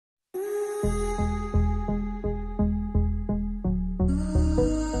I'm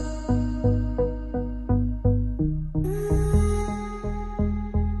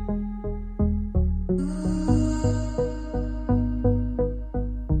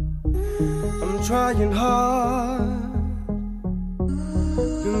trying hard,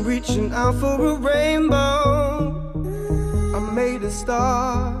 been reaching out for a rainbow. I made a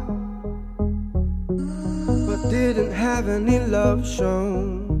start, but didn't have any love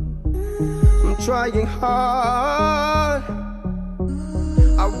shown. I'm trying hard,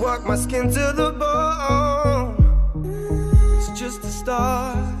 I work my skin to the bone. It's just a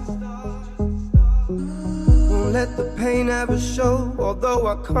start, won't let the pain ever show. Although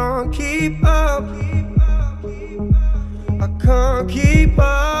I can't keep up, I can't keep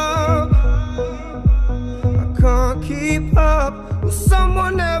up, I can't keep up. Will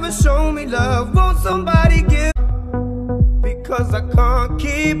someone ever show me love? Won't somebody give? Because I can't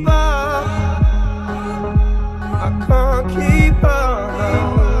keep up, I can't keep up,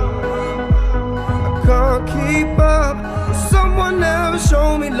 I can't keep up. Will someone ever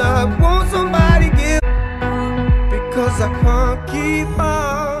show me love? Won't somebody give? Because I can't keep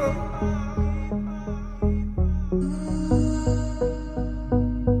up.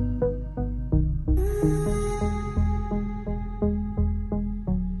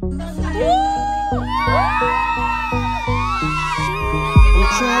 I'm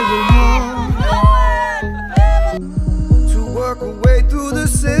trying hard to work a way through the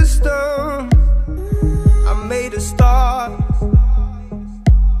system. I made a start,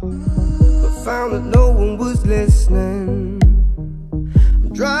 but found that no one was listening.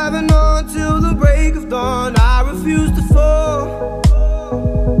 I'm driving on till the break of dawn. I refuse to fall.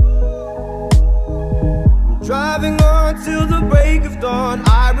 I'm driving on till the break of dawn.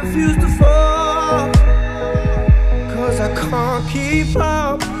 I refuse to fall. 'Cause I can't keep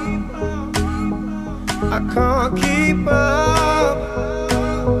up, I can't keep up,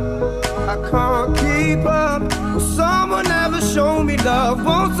 I can't keep up. Will someone ever show me love?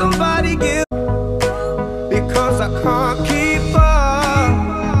 Won't somebody give? Because I can't keep up,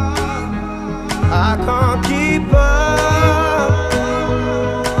 I can't keep up,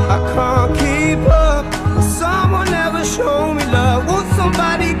 I can't keep up. Will someone ever show me love? Won't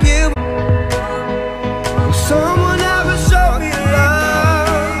somebody give? Will someone ever show me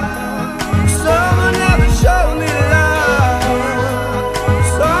love? Will someone ever show me love? Will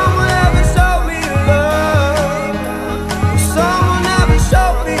someone ever show me love? Will someone ever show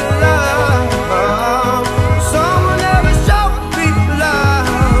me love? Will someone ever show me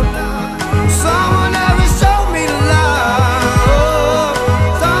love? Will someone ever show me love?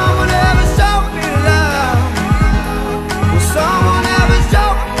 Someone ever show me love? Will someone ever show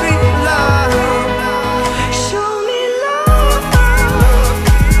me love? Show me love,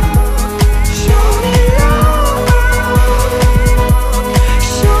 show me love,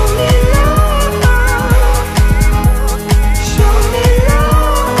 show me love, show me love, show me love,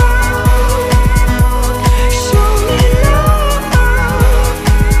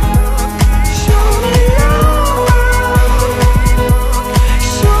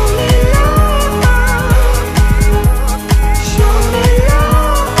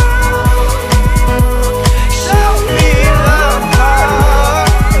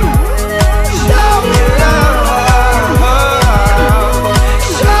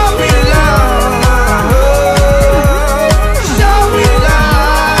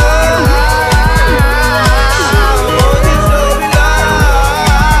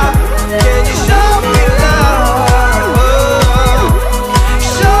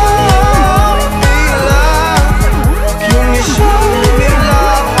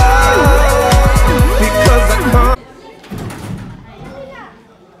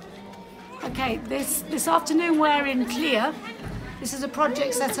 me Okay, this afternoon we're in Clear. This is a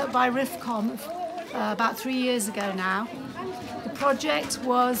project set up by Rifcom about 3 years ago now. The project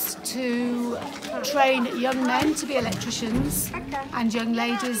was to train young men to be electricians and young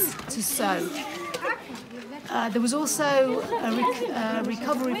ladies to sew. There was also a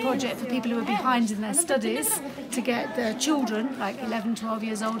recovery project for people who were behind in their studies to get their children, like 11, 12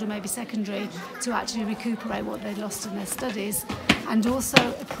 years old or maybe secondary, to actually recuperate what they'd lost in their studies, and also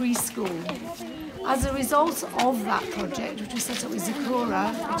a preschool. As a result of that project, which was set up with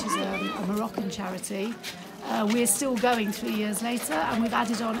Zakura, which is a Moroccan charity, we're still going 3 years later, and we've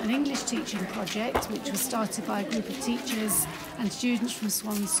added on an English teaching project which was started by a group of teachers and students from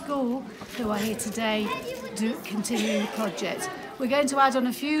Swan School who are here today continuing the project. We're going to add on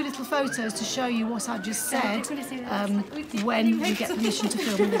a few little photos to show you what I've just said when we get permission to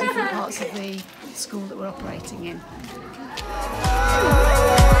film in the different parts of the school that we're operating in.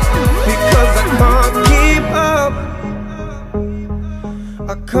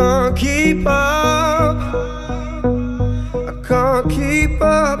 keep up. I can't keep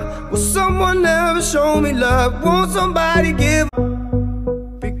up. Will someone ever show me love? Won't somebody give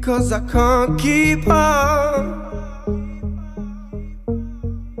up? Because I can't keep up.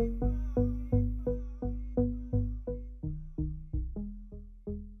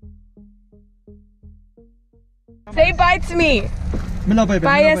 Say bye to me.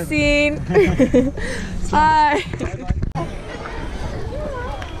 Bye, Yassine. Bye.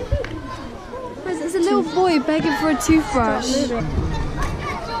 There's a little boy begging for a toothbrush.